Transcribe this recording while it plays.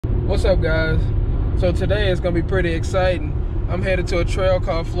What's up, guys? So today is gonna be pretty exciting. I'm headed to a trail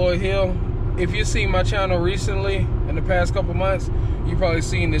called Floyd Hill. If you've seen my channel recently in the past couple months, you've probably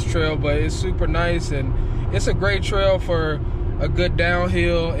seen this trail, but it's super nice and it's a great trail for a good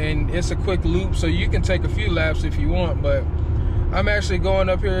downhill, and it's a quick loop, so you can take a few laps if you want. But I'm actually going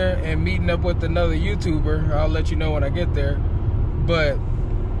up here and meeting up with another YouTuber. I'll let you know when I get there. But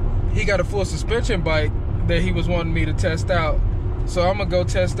he got a full suspension bike that he was wanting me to test out. So I'm gonna go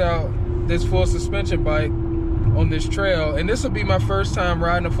test out this full suspension bike on this trail, and this will be my first time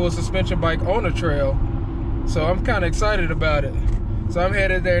riding a full suspension bike on a trail, so I'm kind of excited about it. So I'm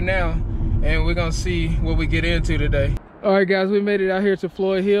headed there now, and we're gonna see what we get into today. All right, guys, we made it out here to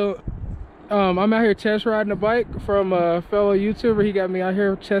Floyd Hill. I'm out here test riding a bike from a fellow YouTuber. He got me out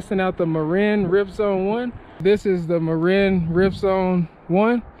here testing out the Marin Rift Zone 1. This is the Marin Rift Zone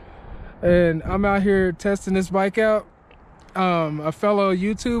 1, and I'm out here testing this bike out. A fellow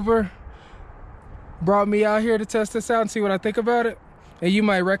YouTuber brought me out here to test this out and see what I think about it, and you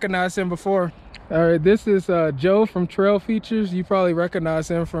might recognize him before. All right, this is Joe from TrailFeatures. You probably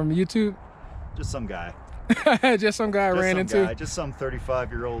recognize him from YouTube. Just some guy. Just some guy I ran into. Just some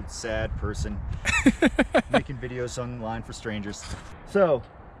 35-year-old sad person making videos online for strangers. So,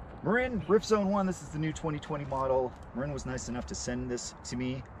 Marin Rift Zone 1, this is the new 2020 model. Marin was nice enough to send this to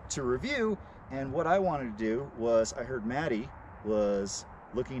me to review, and what I wanted to do was, I heard Maddie was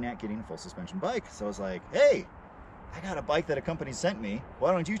looking at getting a full suspension bike, so I was like, hey, I got a bike that a company sent me,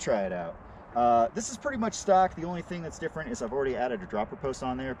 why don't you try it out? This is pretty much stock. The only thing that's different is I've already added a dropper post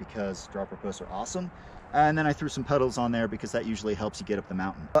on there because dropper posts are awesome, and then I threw some pedals on there because that usually helps you get up the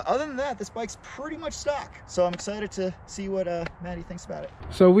mountain. But other than that, this bike's pretty much stock, so I'm excited to see what Maddie thinks about it.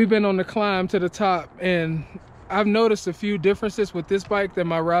 So we've been on the climb to the top, and I've noticed a few differences with this bike than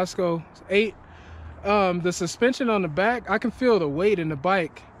my Roscoe 8. The suspension on the back, I can feel the weight in the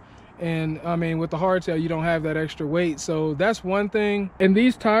bike, and I mean, with the hardtail you don't have that extra weight, so that's one thing. And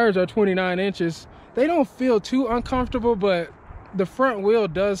these tires are 29 inches. They don't feel too uncomfortable, but the front wheel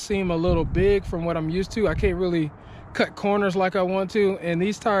does seem a little big from what I'm used to. I can't really cut corners like I want to, and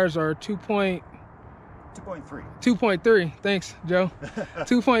these tires are 2.3. Thanks, Joe.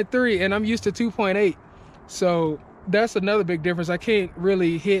 2.3, and I'm used to 2.8, so that's another big difference. I can't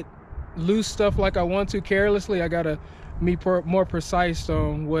really hit loose stuff like I want to carelessly. I gotta be more precise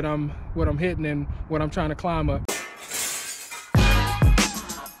on what I'm hitting and what I'm trying to climb up.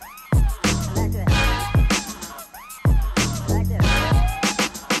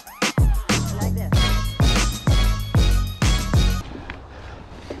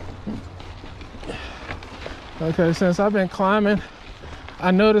 Okay, since I've been climbing,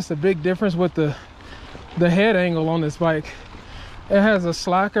 I noticed a big difference with the head angle on this bike. It has a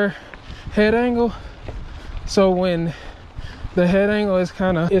slacker head angle, so when the head angle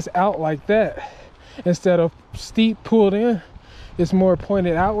is out like that, instead of steep pulled in, it's more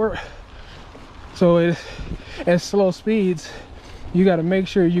pointed outward. So at slow speeds, you got to make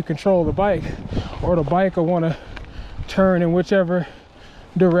sure you control the bike, or the bike will want to turn in whichever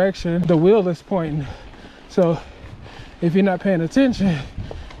direction the wheel is pointing. So if you're not paying attention,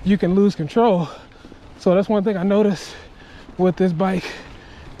 you can lose control. So that's one thing I noticed with this bike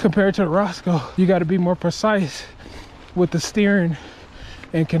compared to the Roscoe. You got to be more precise with the steering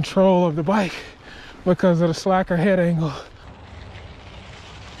and control of the bike because of the slacker head angle.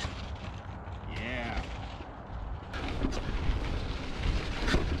 Yeah.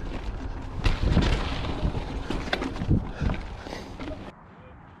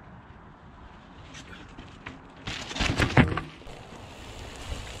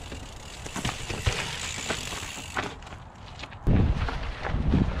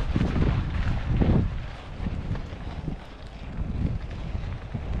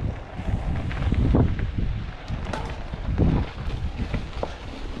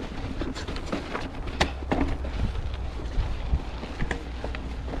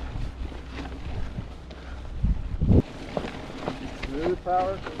 Smooth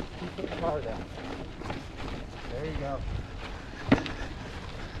power, keep putting power down. There you go.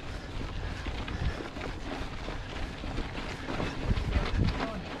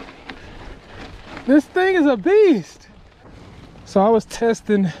 This thing is a beast. So I was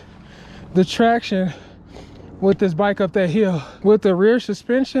testing the traction with this bike up that hill. With the rear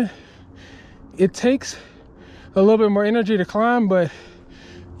suspension, it takes a little bit more energy to climb, but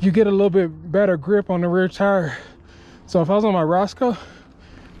you get a little bit better grip on the rear tire. So if I was on my Roscoe,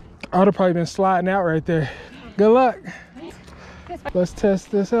 I would have probably been sliding out right there. Good luck. Let's test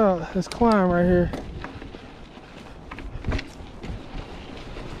this out. Let's climb right here.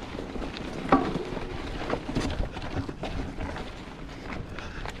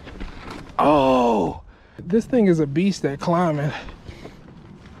 This thing is a beast at climbing.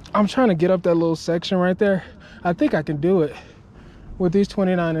 I'm trying to get up that little section right there. I think I can do it. With these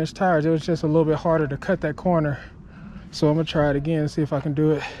 29-inch tires, it was just a little bit harder to cut that corner. So I'm gonna try it again and see if I can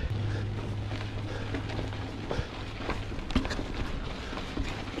do it.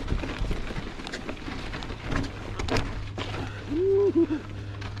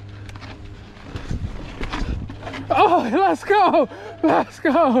 Oh, let's go! Let's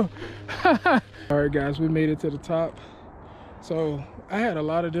go! All right, guys, we made it to the top. So I had a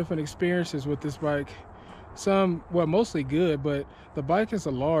lot of different experiences with this bike. Some, well, mostly good, but the bike is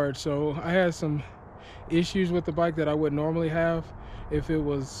a large, so I had some issues with the bike that I would normally have if it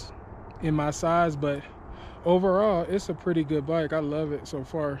was in my size, but overall, it's a pretty good bike. I love it so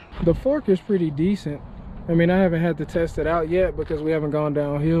far. The fork is pretty decent. I mean, I haven't had to test it out yet because we haven't gone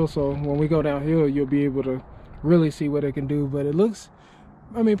downhill, so when we go downhill, you'll be able to really see what it can do, but it looks,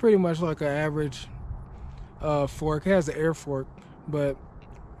 I mean, pretty much like an average fork. It has an air fork, but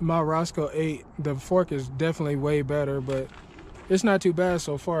my Roscoe 8, the fork is definitely way better, but it's not too bad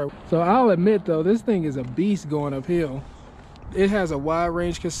so far. So I'll admit though, this thing is a beast going uphill. It has a wide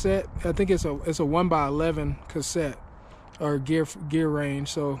range cassette. I think it's a 1x11 cassette or gear range,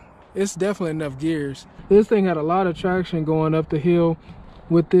 so it's definitely enough gears. This thing had a lot of traction going up the hill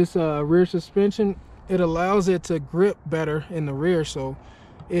with this rear suspension. It allows it to grip better in the rear, so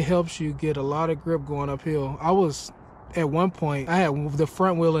it helps you get a lot of grip going uphill. I was, at one point, I had the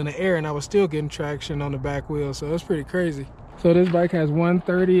front wheel in the air and I was still getting traction on the back wheel, so it's pretty crazy. So this bike has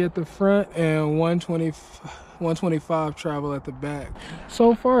 130 at the front and 125 travel at the back.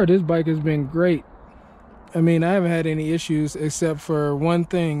 So far, this bike has been great. I mean, I haven't had any issues except for one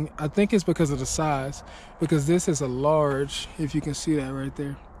thing. I think it's because of the size, because this is a large, if you can see that right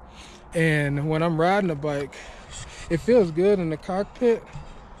there. And when I'm riding a bike, it feels good in the cockpit,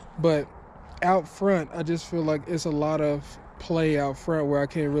 but out front, I just feel like it's a lot of play out front where I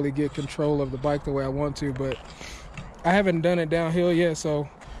can't really get control of the bike the way I want to. But I haven't done it downhill yet, so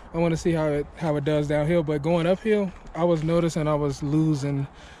I want to see how it does downhill. But going uphill, I was noticing I was losing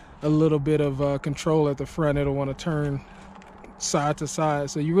a little bit of control at the front. It'll want to turn side to side,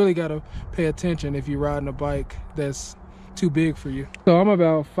 so you really got to pay attention if you're riding a bike that's too big for you. So I'm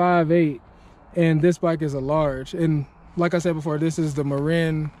about 5'8", and this bike is a large, and like I said before, this is the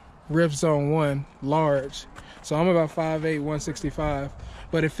Marin Rift Zone 1 large, so I'm about 5'8", 165,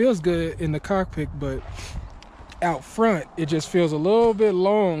 but it feels good in the cockpit. But out front, it just feels a little bit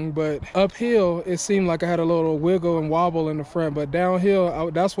long, but uphill, it seemed like I had a little wiggle and wobble in the front, but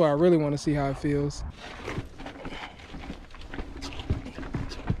downhill, that's where I really want to see how it feels.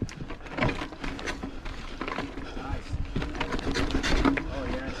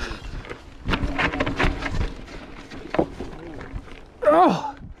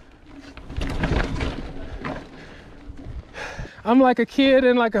 Oh! I'm like a kid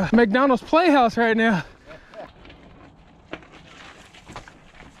in like a McDonald's playhouse right now.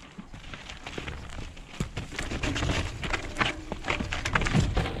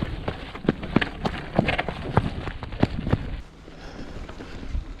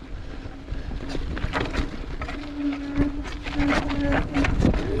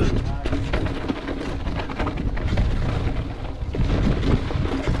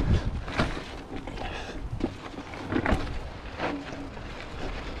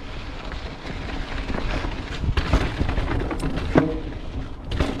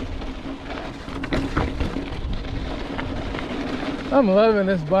 I'm loving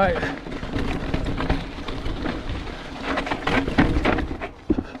this bike.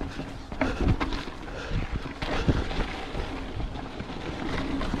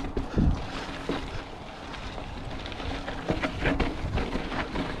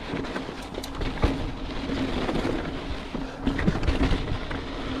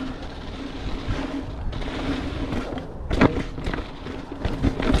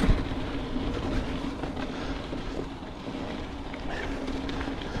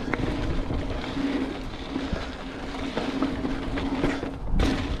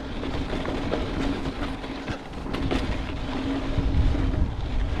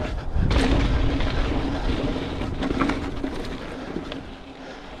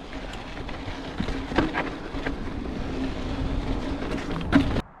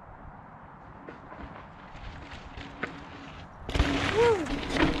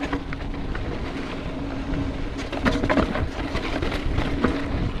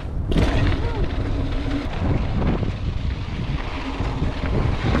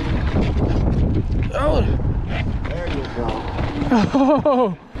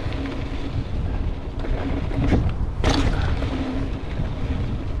 Oh!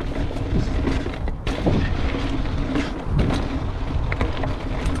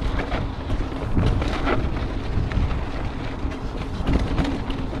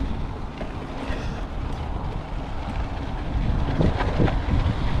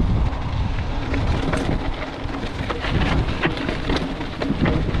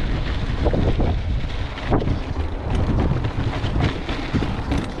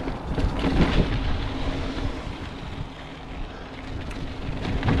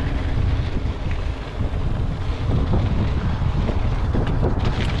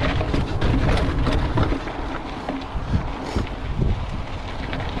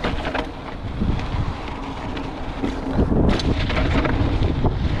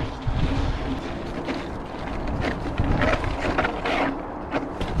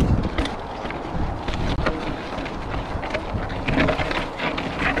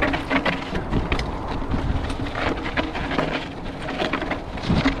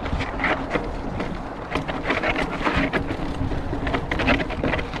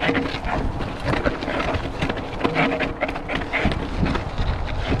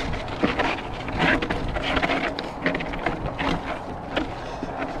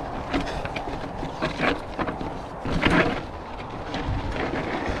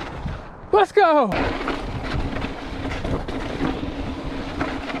 go.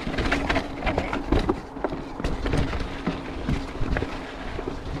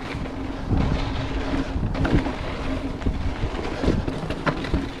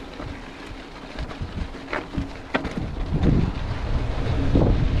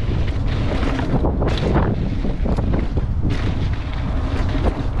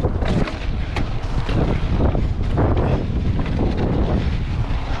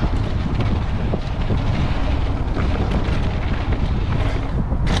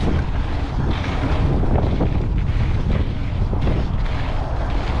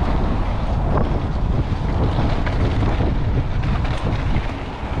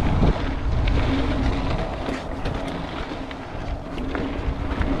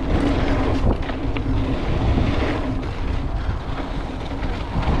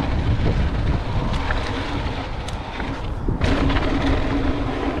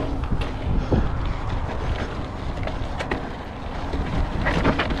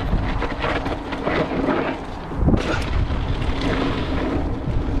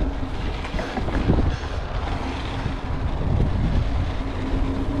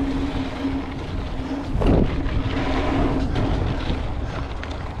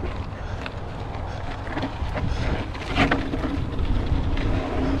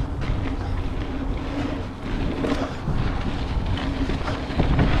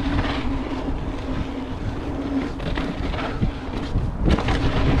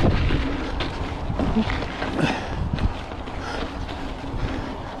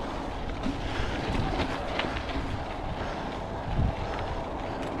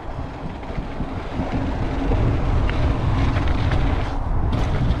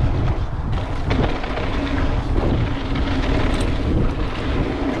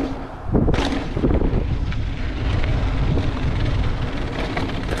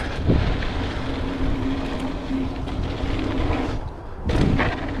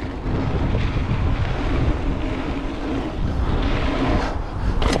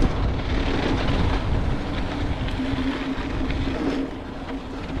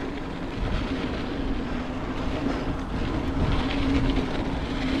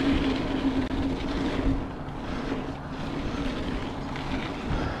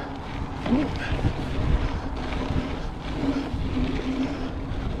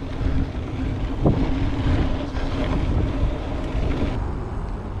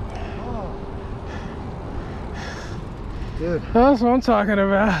 Dude. That's what I'm talking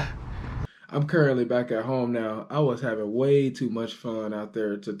about. I'm currently back at home now. I was having way too much fun out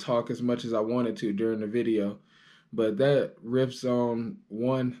there to talk as much as I wanted to during the video. But that Rift Zone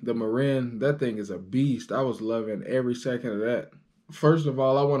 1, the Marin, that thing is a beast. I was loving every second of that. First of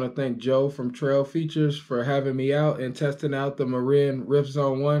all, I want to thank Joe from TrailFeatures for having me out and testing out the Marin Rift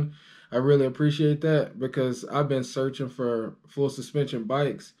Zone 1. I really appreciate that because I've been searching for full suspension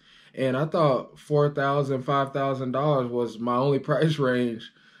bikes. And I thought $4,000, $5,000 was my only price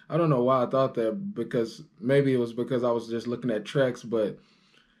range. I don't know why I thought that, because maybe it was because I was just looking at Treks, but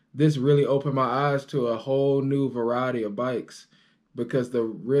this really opened my eyes to a whole new variety of bikes, because the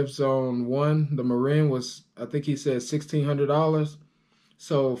Rift Zone 1, the Marin, was, I think he said $1,600.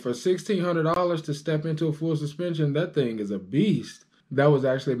 So for $1,600 to step into a full suspension, that thing is a beast. That was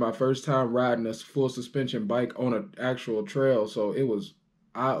actually my first time riding a full suspension bike on an actual trail, so it was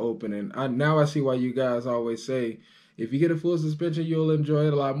eye-opening. Now I see why you guys always say, if you get a full suspension, you'll enjoy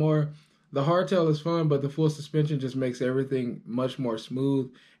it a lot more. The hardtail is fun, but the full suspension just makes everything much more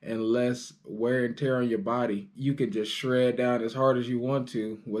smooth and less wear and tear on your body. You can just shred down as hard as you want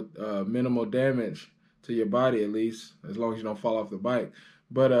to with minimal damage to your body, at least, as long as you don't fall off the bike.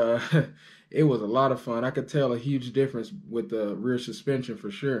 But it was a lot of fun. I could tell a huge difference with the rear suspension for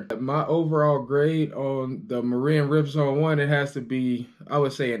sure. My overall grade on the Marin Rift Zone 1, it has to be, I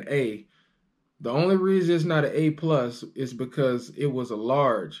would say, an A. The only reason it's not an A+ is because it was a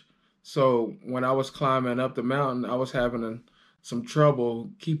large. So when I was climbing up the mountain, I was having some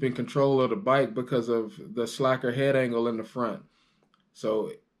trouble keeping control of the bike because of the slacker head angle in the front.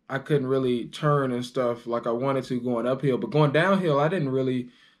 So I couldn't really turn and stuff like I wanted to going uphill. But going downhill, I didn't really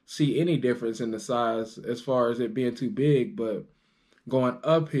see any difference in the size as far as it being too big. But going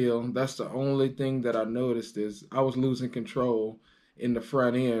uphill, that's the only thing that I noticed, is I was losing control in the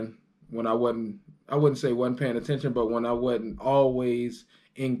front end when I wouldn't say wasn't paying attention, but when I wasn't always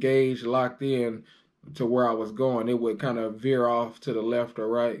engaged, locked in to where I was going, it would kind of veer off to the left or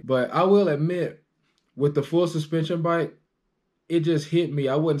right. But I will admit, with the full suspension bike, it just hit me.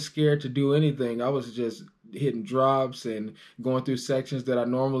 I wasn't scared to do anything. I was just hitting drops and going through sections that I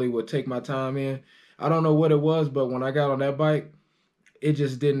normally would take my time in. I don't know what it was, but when I got on that bike, it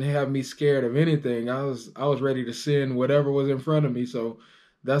just didn't have me scared of anything. I was ready to send whatever was in front of me. So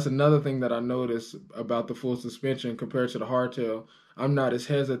that's another thing that I noticed about the full suspension compared to the hardtail. I'm not as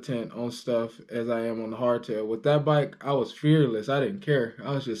hesitant on stuff as I am on the hardtail. With that bike, I was fearless. I didn't care.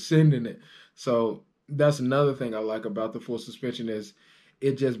 I was just sending it. So that's another thing I like about the full suspension is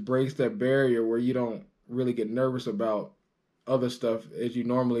it just breaks that barrier where you don't really get nervous about other stuff as you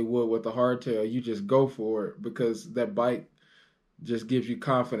normally would with the hardtail. You just go for it because that bike just gives you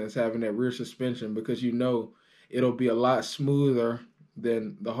confidence having that rear suspension because you know it'll be a lot smoother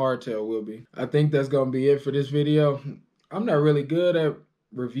than the hardtail will be. I think that's gonna be it for this video. I'm not really good at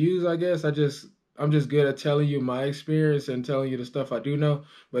reviews, I guess. I'm just good at telling you my experience and telling you the stuff I do know.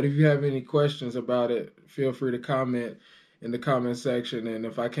 But if you have any questions about it, feel free to comment in the comment section. And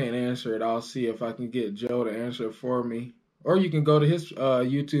if I can't answer it, I'll see if I can get Joe to answer it for me. Or you can go to his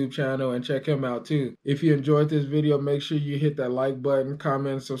YouTube channel and check him out too. If you enjoyed this video, make sure you hit that like button,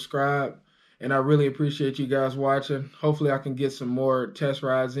 comment, subscribe. And I really appreciate you guys watching. Hopefully I can get some more test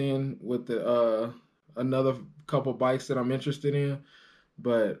rides in with the another couple bikes that I'm interested in.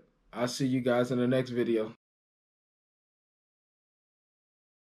 But I'll see you guys in the next video.